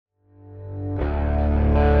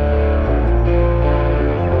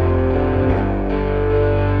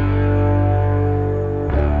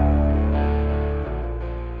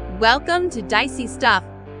Welcome to Dicey Stuff,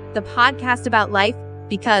 the podcast about life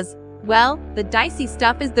because, well, the dicey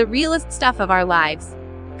stuff is the realest stuff of our lives.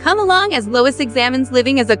 Come along as Lois examines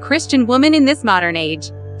living as a Christian woman in this modern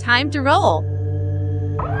age. Time to roll.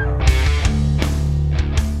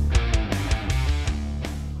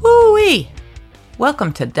 Woo-wee!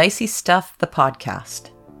 Welcome to Dicey Stuff, the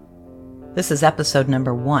podcast. This is episode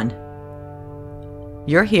number 1.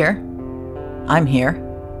 You're here, I'm here,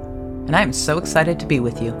 and I'm so excited to be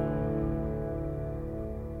with you.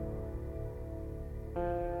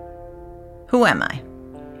 Who am I?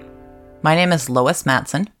 My name is Lois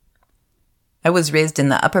Matson. I was raised in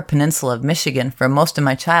the Upper Peninsula of Michigan for most of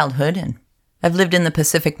my childhood, and I've lived in the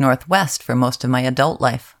Pacific Northwest for most of my adult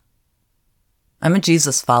life. I'm a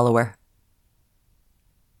Jesus follower.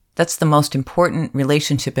 That's the most important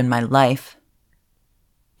relationship in my life,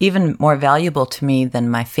 even more valuable to me than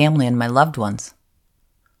my family and my loved ones,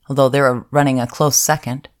 although they're running a close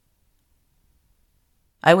second.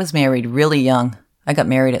 I was married really young. I got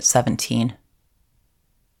married at 17.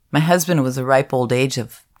 My husband was a ripe old age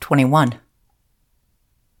of 21.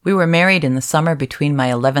 We were married in the summer between my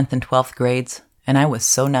 11th and 12th grades, and I was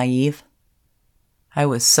so naive. I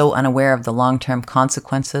was so unaware of the long-term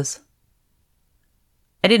consequences.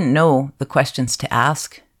 I didn't know the questions to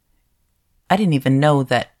ask. I didn't even know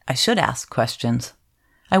that I should ask questions.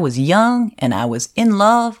 I was young, and I was in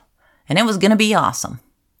love, and it was going to be awesome.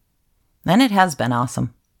 And it has been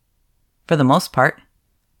awesome. For the most part.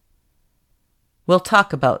 We'll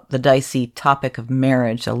talk about the dicey topic of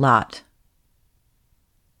marriage a lot.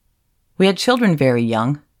 We had children very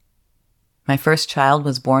young. My first child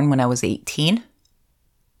was born when I was 18,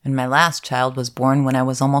 and my last child was born when I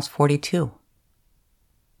was almost 42.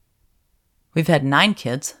 We've had 9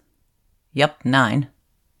 kids. Yep, 9.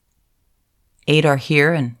 8 are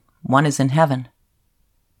here and 1 is in heaven.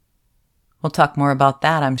 We'll talk more about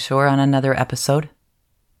that, I'm sure, on another episode.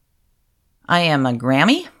 I am a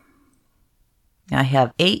Grammy. I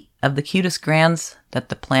have 8 of the cutest grands that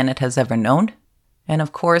the planet has ever known. And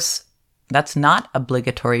of course, that's not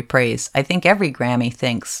obligatory praise. I think every Grammy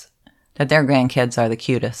thinks that their grandkids are the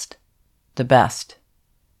cutest, the best,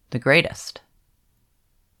 the greatest.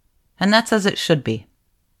 And that's as it should be.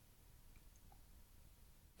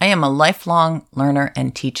 I am a lifelong learner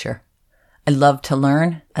and teacher. I love to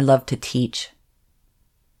learn. I love to teach.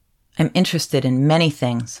 I'm interested in many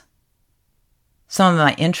things. Some of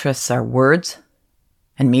my interests are words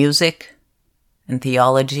and music and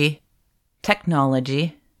theology,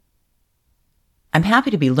 technology. I'm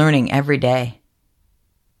happy to be learning every day.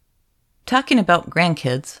 Talking about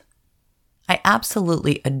grandkids, I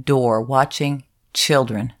absolutely adore watching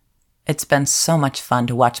children. It's been so much fun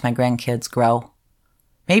to watch my grandkids grow.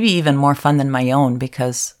 Maybe even more fun than my own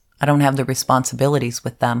because I don't have the responsibilities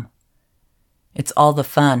with them. It's all the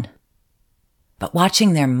fun. But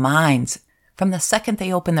watching their minds, from the second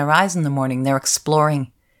they open their eyes in the morning, they're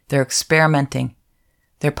exploring, they're experimenting,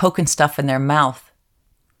 they're poking stuff in their mouth,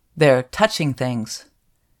 they're touching things,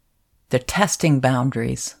 they're testing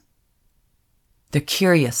boundaries, they're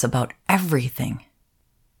curious about everything.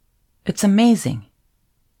 It's amazing.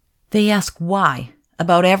 They ask why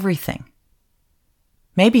about everything.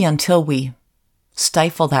 Maybe until we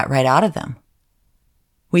stifle that right out of them.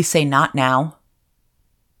 We say not now.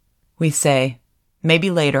 We say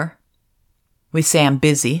maybe later. We say I'm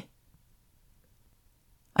busy.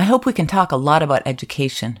 I hope we can talk a lot about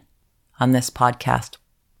education on this podcast.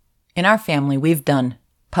 In our family, we've done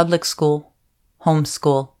public school,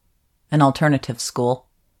 homeschool, and alternative school.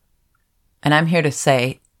 And I'm here to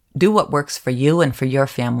say, do what works for you and for your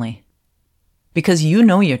family. Because you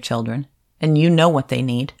know your children, and you know what they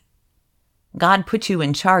need. God put you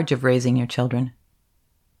in charge of raising your children.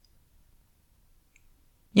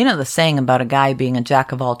 You know the saying about a guy being a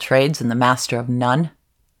jack of all trades and the master of none?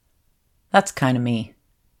 That's kind of me.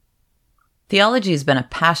 Theology has been a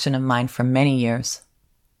passion of mine for many years.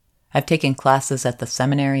 I've taken classes at the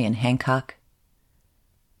seminary in Hancock.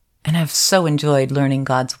 And I've so enjoyed learning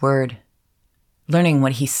God's Word, learning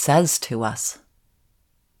what He says to us.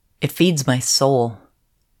 It feeds my soul.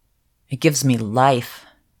 It gives me life.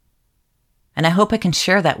 And I hope I can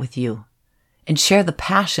share that with you and share the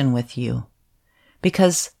passion with you.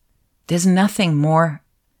 Because there's nothing more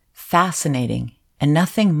fascinating and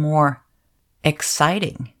nothing more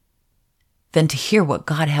exciting than to hear what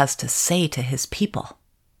God has to say to His people.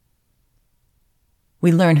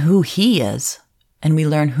 We learn who He is, and we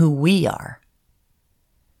learn who we are.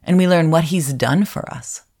 And we learn what He's done for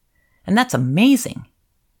us. And that's amazing.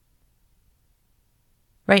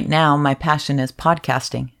 Right now, my passion is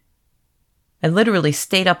podcasting. I literally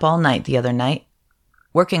stayed up all night the other night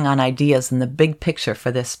working on ideas and the big picture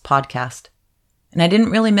for this podcast, and I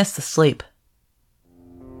didn't really miss the sleep.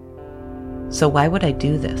 So why would I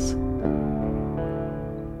do this?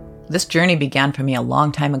 This journey began for me a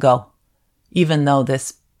long time ago, even though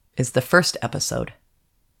this is the first episode.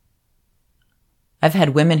 I've had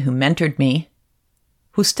women who mentored me,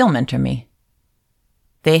 who still mentor me.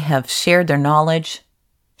 They have shared their knowledge,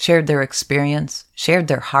 shared their experience, shared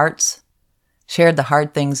their hearts, shared the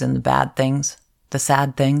hard things and the bad things, the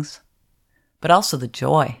sad things, but also the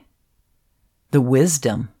joy, the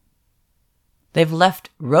wisdom. They've left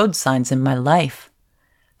road signs in my life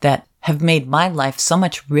that have made my life so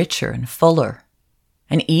much richer and fuller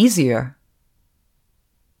and easier.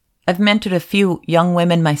 I've mentored a few young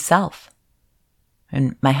women myself,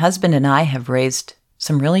 and my husband and I have raised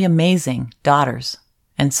some really amazing daughters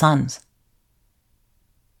and sons.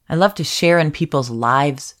 I love to share in people's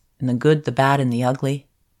lives, in the good, the bad, and the ugly.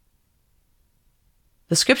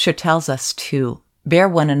 The scripture tells us to bear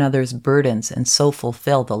one another's burdens and so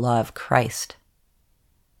fulfill the law of Christ.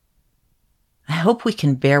 I hope we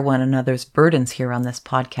can bear one another's burdens here on this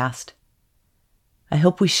podcast. I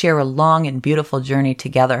hope we share a long and beautiful journey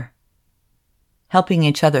together, helping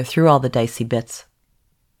each other through all the dicey bits.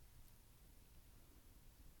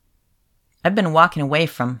 I've been walking away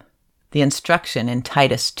from the instruction in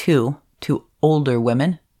Titus 2 to older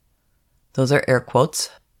women. Those are air quotes.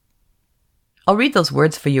 I'll read those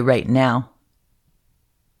words for you right now.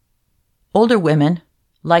 Older women,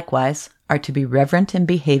 likewise, are to be reverent in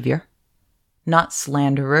behavior, not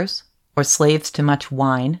slanderers or slaves to much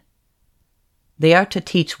wine. They are to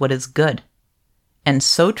teach what is good, and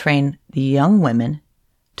so train the young women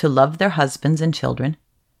to love their husbands and children,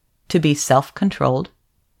 to be self-controlled,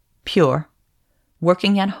 pure,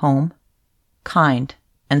 working at home, kind,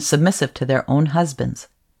 and submissive to their own husbands,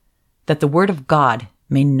 that the word of God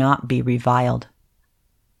may not be reviled.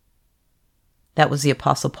 That was the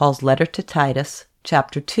Apostle Paul's letter to Titus,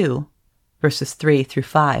 chapter 2, verses 3 through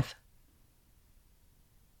 5.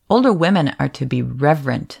 Older women are to be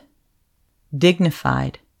reverent,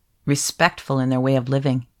 dignified, respectful in their way of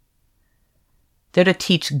living. They're to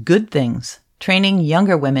teach good things, training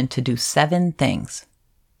younger women to do 7 things.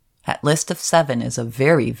 That list of 7 is a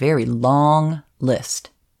very, very long list.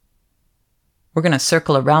 We're going to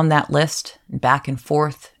circle around that list, and back and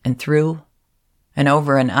forth, and through, and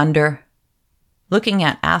over and under, looking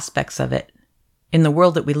at aspects of it in the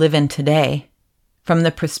world that we live in today from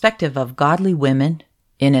the perspective of godly women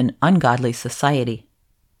in an ungodly society.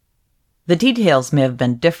 The details may have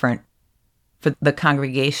been different for the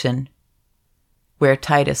congregation where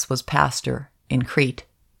Titus was pastor in Crete,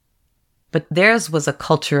 but theirs was a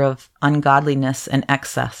culture of ungodliness and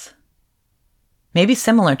excess, maybe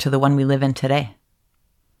similar to the one we live in today.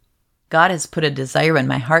 God has put a desire in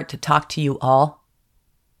my heart to talk to you all,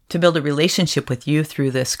 to build a relationship with you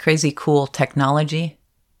through this crazy cool technology.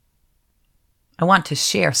 I want to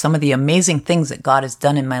share some of the amazing things that God has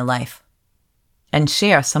done in my life and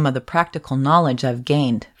share some of the practical knowledge I've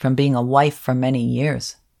gained from being a wife for many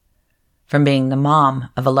years, from being the mom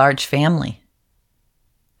of a large family,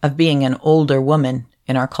 of being an older woman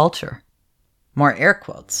in our culture. More air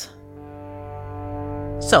quotes.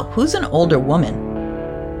 So, who's an older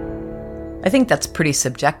woman? I think that's pretty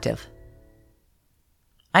subjective.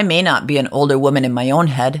 I may not be an older woman in my own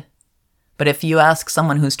head, but if you ask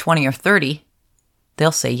someone who's 20 or 30,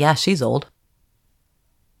 they'll say, yeah, she's old.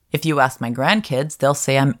 If you ask my grandkids, they'll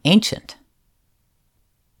say I'm ancient.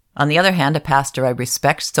 On the other hand, a pastor I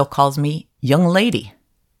respect still calls me young lady.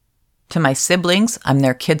 To my siblings, I'm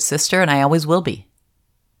their kid sister, and I always will be.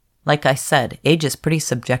 Like I said, age is pretty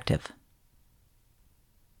subjective.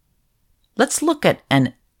 Let's look at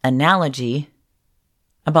an analogy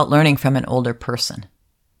about learning from an older person.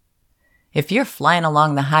 If you're flying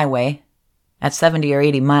along the highway at 70 or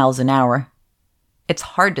 80 miles an hour, it's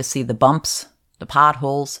hard to see the bumps, the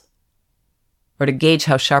potholes, or to gauge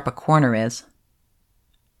how sharp a corner is.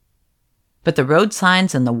 But the road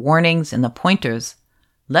signs and the warnings and the pointers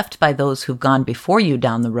left by those who've gone before you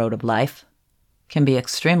down the road of life can be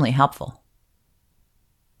extremely helpful.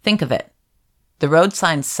 Think of it. The road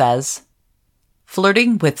sign says,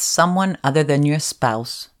 flirting with someone other than your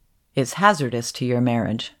spouse is hazardous to your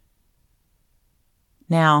marriage.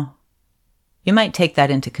 Now, you might take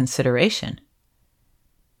that into consideration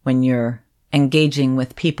when you're engaging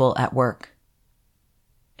with people at work.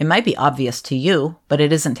 It might be obvious to you, but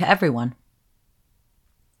it isn't to everyone.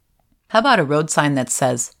 How about a road sign that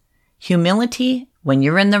says, humility when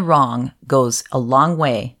you're in the wrong goes a long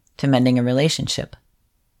way to mending a relationship?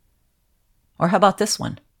 Or how about this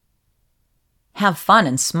one? Have fun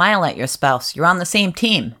and smile at your spouse. You're on the same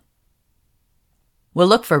team. We'll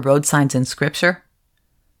look for road signs in Scripture.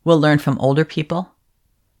 We'll learn from older people,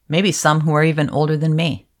 maybe some who are even older than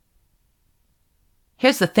me.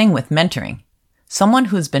 Here's the thing with mentoring. Someone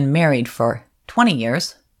who's been married for 20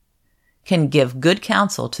 years can give good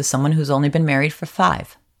counsel to someone who's only been married for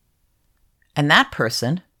 5. And that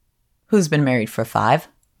person, who's been married for 5,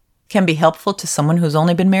 can be helpful to someone who's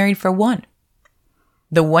only been married for 1.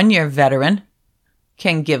 The 1-year veteran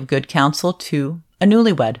can give good counsel to a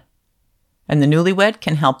newlywed, and the newlywed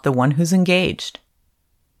can help the one who's engaged.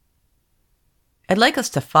 I'd like us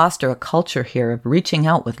to foster a culture here of reaching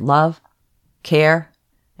out with love, care,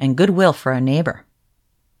 and goodwill for our neighbor.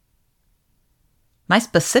 My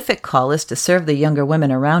specific call is to serve the younger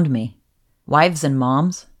women around me, wives and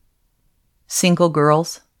moms, single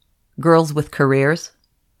girls, girls with careers,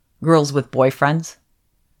 girls with boyfriends,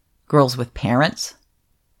 girls with parents,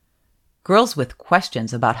 girls with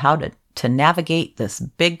questions about how to navigate this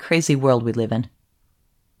big, crazy world we live in.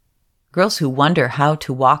 Girls who wonder how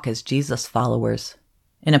to walk as Jesus followers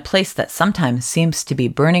in a place that sometimes seems to be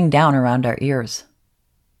burning down around our ears.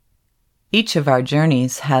 Each of our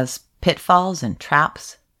journeys has pitfalls and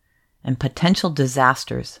traps and potential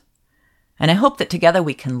disasters, and I hope that together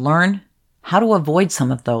we can learn how to avoid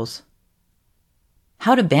some of those,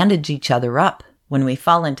 how to bandage each other up when we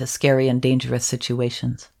fall into scary and dangerous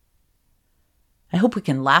situations. I hope we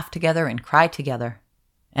can laugh together and cry together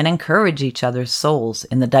and encourage each other's souls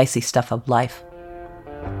in the dicey stuff of life.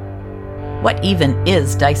 What even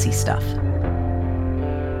is dicey stuff?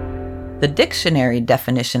 The dictionary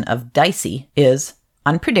definition of dicey is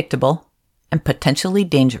unpredictable and potentially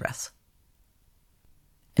dangerous.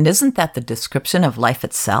 And isn't that the description of life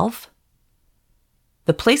itself?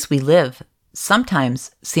 The place we live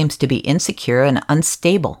sometimes seems to be insecure and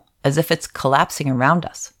unstable, as if it's collapsing around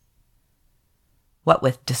us. What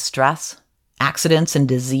with distress, accidents, and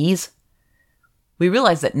disease, we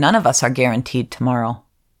realize that none of us are guaranteed tomorrow.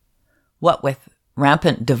 What with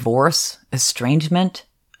rampant divorce, estrangement,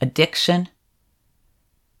 addiction,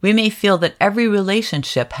 we may feel that every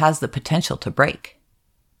relationship has the potential to break.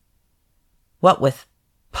 What with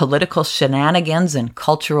political shenanigans and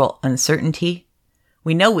cultural uncertainty,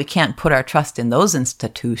 we know we can't put our trust in those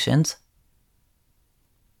institutions.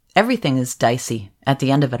 Everything is dicey at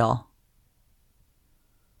the end of it all.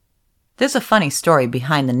 There's a funny story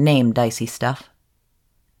behind the name Dicey Stuff.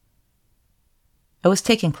 I was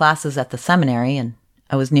taking classes at the seminary and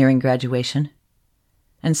I was nearing graduation,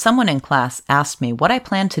 and someone in class asked me what I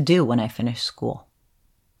planned to do when I finished school.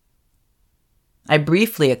 I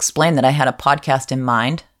briefly explained that I had a podcast in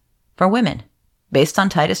mind for women, based on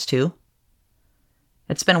Titus 2.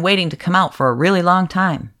 It's been waiting to come out for a really long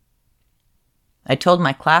time. I told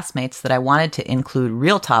my classmates that I wanted to include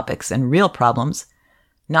real topics and real problems,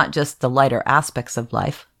 not just the lighter aspects of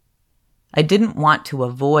life. I didn't want to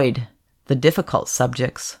avoid the difficult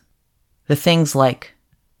subjects, the things like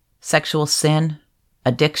sexual sin,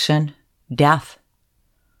 addiction, death,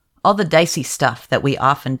 all the dicey stuff that we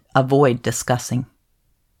often avoid discussing.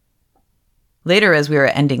 Later, as we were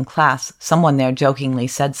ending class, someone there jokingly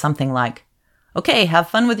said something like, "Okay, have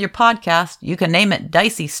fun with your podcast. You can name it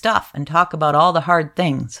Dicey Stuff and talk about all the hard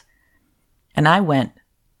things." And I went,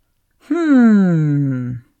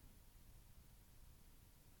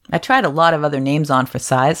 I tried a lot of other names on for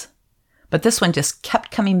size, but this one just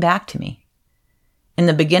kept coming back to me. In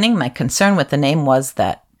the beginning, my concern with the name was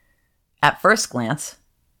that, at first glance,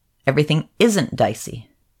 everything isn't dicey.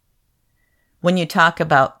 When you talk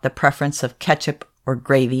about the preference of ketchup or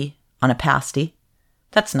gravy on a pasty,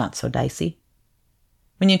 that's not so dicey.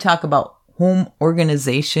 When you talk about home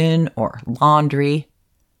organization or laundry,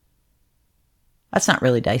 that's not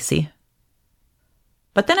really dicey.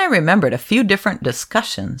 But then I remembered a few different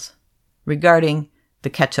discussions regarding the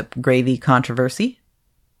ketchup gravy controversy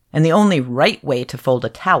and the only right way to fold a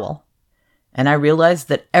towel, and I realized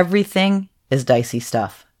that everything is dicey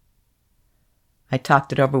stuff. I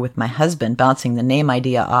talked it over with my husband, bouncing the name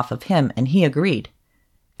idea off of him, and he agreed.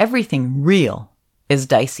 Everything real is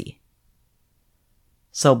dicey.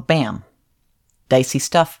 So bam, Dicey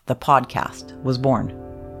Stuff, the podcast, was born.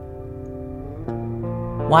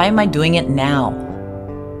 Why am I doing it now?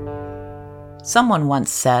 Someone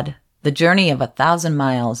once said, the journey of 1,000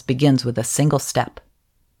 miles begins with a single step.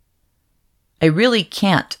 I really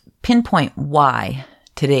can't pinpoint why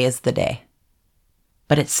today is the day,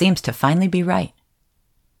 but it seems to finally be right.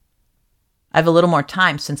 I have a little more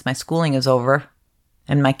time since my schooling is over,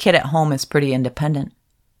 and my kid at home is pretty independent.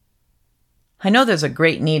 I know there's a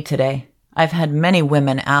great need today. I've had many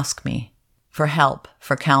women ask me for help,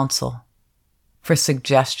 for counsel, for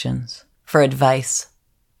suggestions, for advice.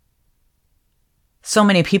 So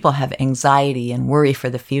many people have anxiety and worry for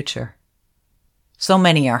the future. So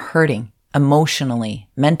many are hurting emotionally,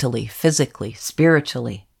 mentally, physically,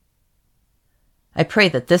 spiritually. I pray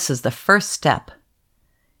that this is the first step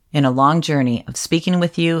in a long journey of speaking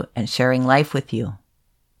with you and sharing life with you.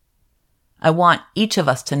 I want each of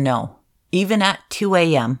us to know, even at 2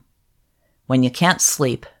 a.m., when you can't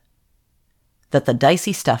sleep, that the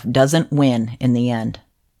dicey stuff doesn't win in the end,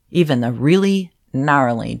 even the really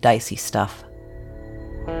gnarly dicey stuff.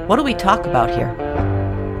 What do we talk about here?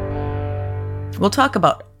 We'll talk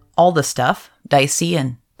about all the stuff, dicey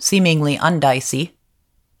and seemingly undicey,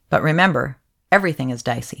 but remember, everything is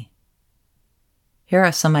dicey. Here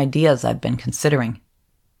are some ideas I've been considering.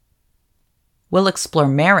 We'll explore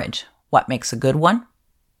marriage, what makes a good one,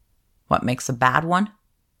 what makes a bad one,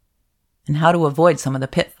 and how to avoid some of the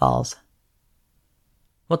pitfalls.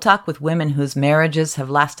 We'll talk with women whose marriages have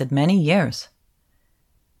lasted many years,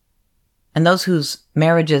 and those whose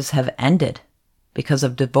marriages have ended because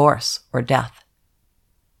of divorce or death.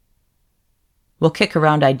 We'll kick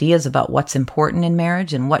around ideas about what's important in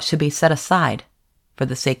marriage and what should be set aside for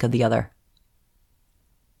the sake of the other.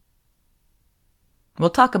 We'll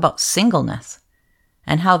talk about singleness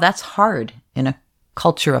and how that's hard in a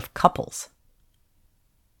culture of couples.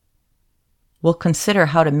 We'll consider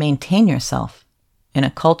how to maintain yourself in a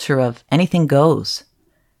culture of anything goes,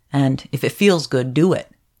 and if it feels good, do it.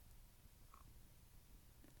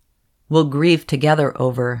 We'll grieve together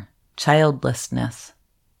over childlessness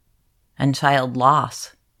and child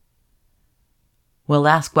loss. We'll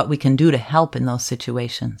ask what we can do to help in those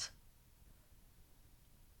situations.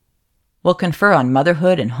 We'll confer on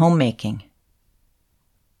motherhood and homemaking.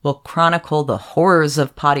 We'll chronicle the horrors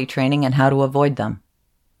of potty training and how to avoid them.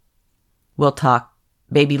 We'll talk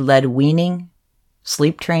baby-led weaning,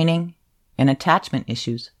 sleep training, and attachment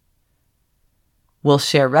issues. We'll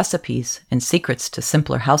share recipes and secrets to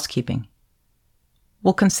simpler housekeeping.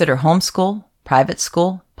 We'll consider homeschool, private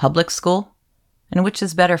school, public school, and which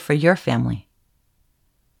is better for your family.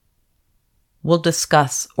 We'll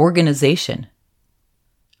discuss organization.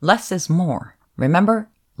 Less is more. Remember,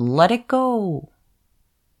 let it go.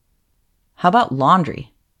 How about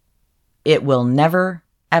laundry? It will never,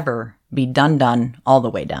 ever be done all the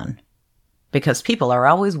way done, because people are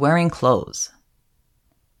always wearing clothes.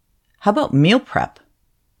 How about meal prep?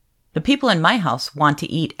 The people in my house want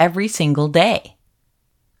to eat every single day.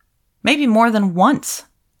 Maybe more than once.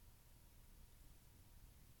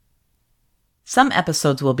 Some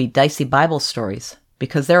episodes will be dicey Bible stories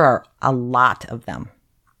because there are a lot of them.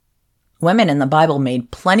 Women in the Bible made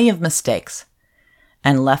plenty of mistakes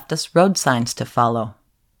and left us road signs to follow.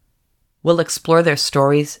 We'll explore their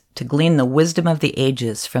stories to glean the wisdom of the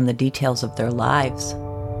ages from the details of their lives.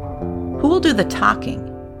 Who will do the talking?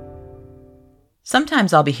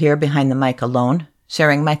 Sometimes I'll be here behind the mic alone,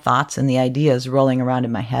 sharing my thoughts and the ideas rolling around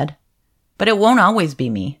in my head. But it won't always be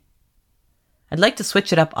me. I'd like to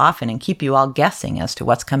switch it up often and keep you all guessing as to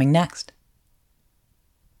what's coming next.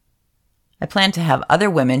 I plan to have other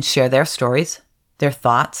women share their stories, their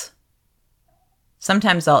thoughts.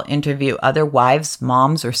 Sometimes I'll interview other wives,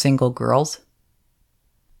 moms, or single girls.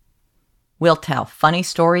 We'll tell funny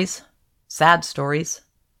stories, sad stories,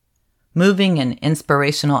 moving and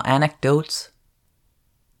inspirational anecdotes,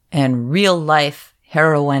 and real-life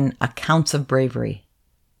heroine accounts of bravery.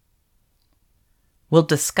 We'll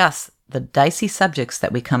discuss the dicey subjects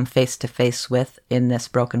that we come face to face with in this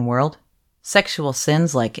broken world. Sexual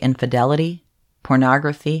sins like infidelity,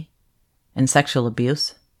 pornography, and sexual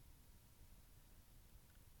abuse.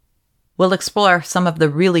 We'll explore some of the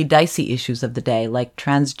really dicey issues of the day like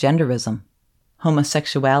transgenderism,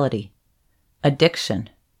 homosexuality, addiction,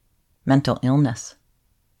 mental illness.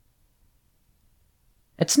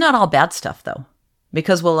 It's not all bad stuff though,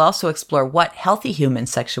 because we'll also explore what healthy human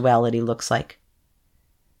sexuality looks like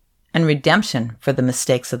and redemption for the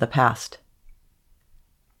mistakes of the past.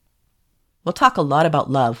 We'll talk a lot about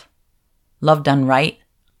love done right,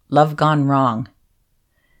 love gone wrong,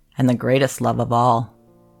 and the greatest love of all.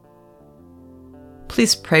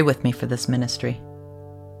 Please pray with me for this ministry.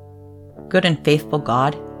 Good and faithful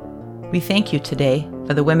God, we thank you today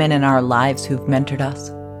for the women in our lives who've mentored us,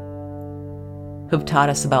 who've taught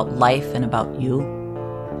us about life and about you.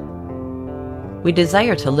 We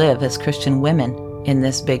desire to live as Christian women in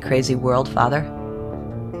this big crazy world, Father.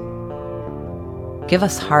 Give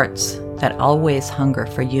us hearts that always hunger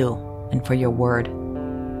for you and for your word.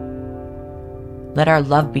 Let our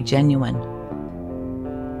love be genuine.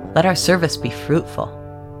 Let our service be fruitful.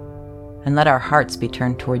 And let our hearts be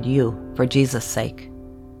turned toward you for Jesus' sake.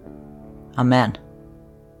 Amen.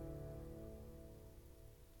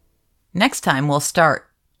 Next time we'll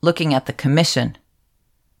start looking at the commission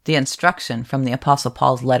the instruction from the Apostle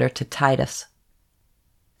Paul's letter to Titus.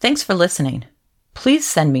 Thanks for listening. Please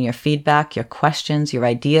send me your feedback, your questions, your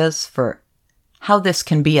ideas for how this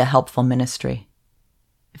can be a helpful ministry.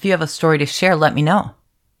 If you have a story to share, let me know.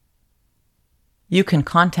 You can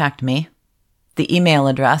contact me. The email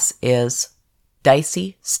address is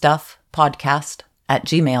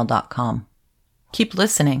diceystuffpodcast@gmail.com. Keep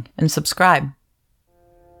listening and subscribe.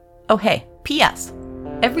 Oh, hey, P.S.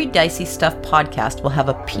 Every Dicey Stuff podcast will have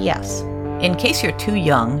a P.S. In case you're too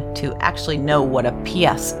young to actually know what a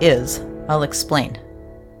P.S. is, I'll explain.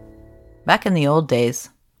 Back in the old days,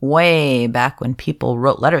 way back when people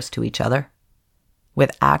wrote letters to each other,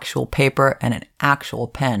 with actual paper and an actual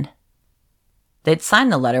pen, they'd sign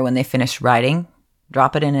the letter when they finished writing,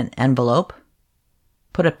 drop it in an envelope,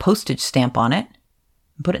 put a postage stamp on it,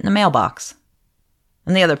 and put it in the mailbox.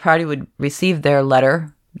 And the other party would receive their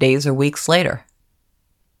letter days or weeks later.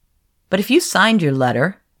 But if you signed your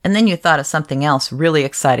letter and then you thought of something else really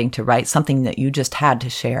exciting to write, something that you just had to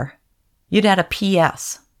share, you'd add a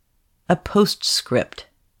P.S., a postscript,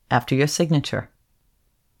 after your signature.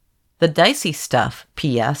 The Dicey Stuff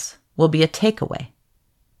P.S. will be a takeaway,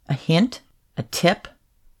 a hint, a tip,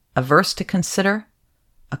 a verse to consider,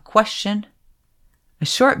 a question, a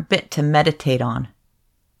short bit to meditate on,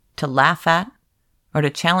 to laugh at, or to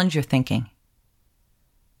challenge your thinking.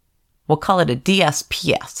 We'll call it a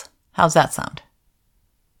DSPS. How's that sound?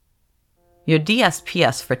 Your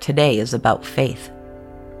DSPS for today is about faith.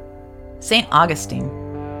 St. Augustine,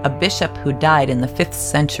 a bishop who died in the 5th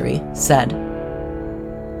century, said,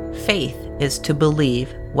 "Faith is to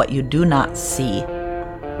believe what you do not see.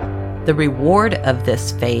 The reward of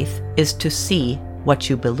this faith is to see what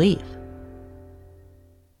you believe."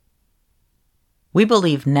 We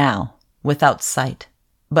believe now, without sight,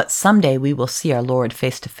 but someday we will see our Lord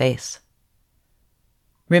face to face.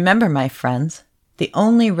 Remember, my friends, the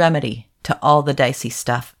only remedy to all the dicey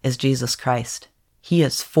stuff is Jesus Christ. He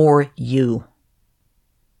is for you.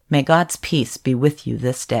 May God's peace be with you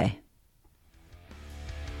this day.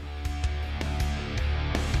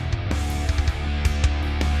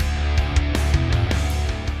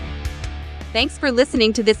 Thanks for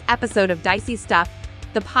listening to this episode of Dicey Stuff,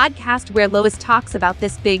 the podcast where Lois talks about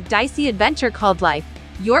this big dicey adventure called life.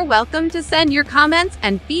 You're welcome to send your comments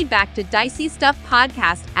and feedback to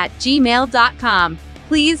diceystuffpodcast@gmail.com.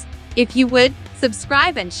 Please, if you would,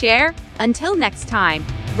 subscribe and share. Until next time,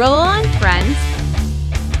 roll on, friends.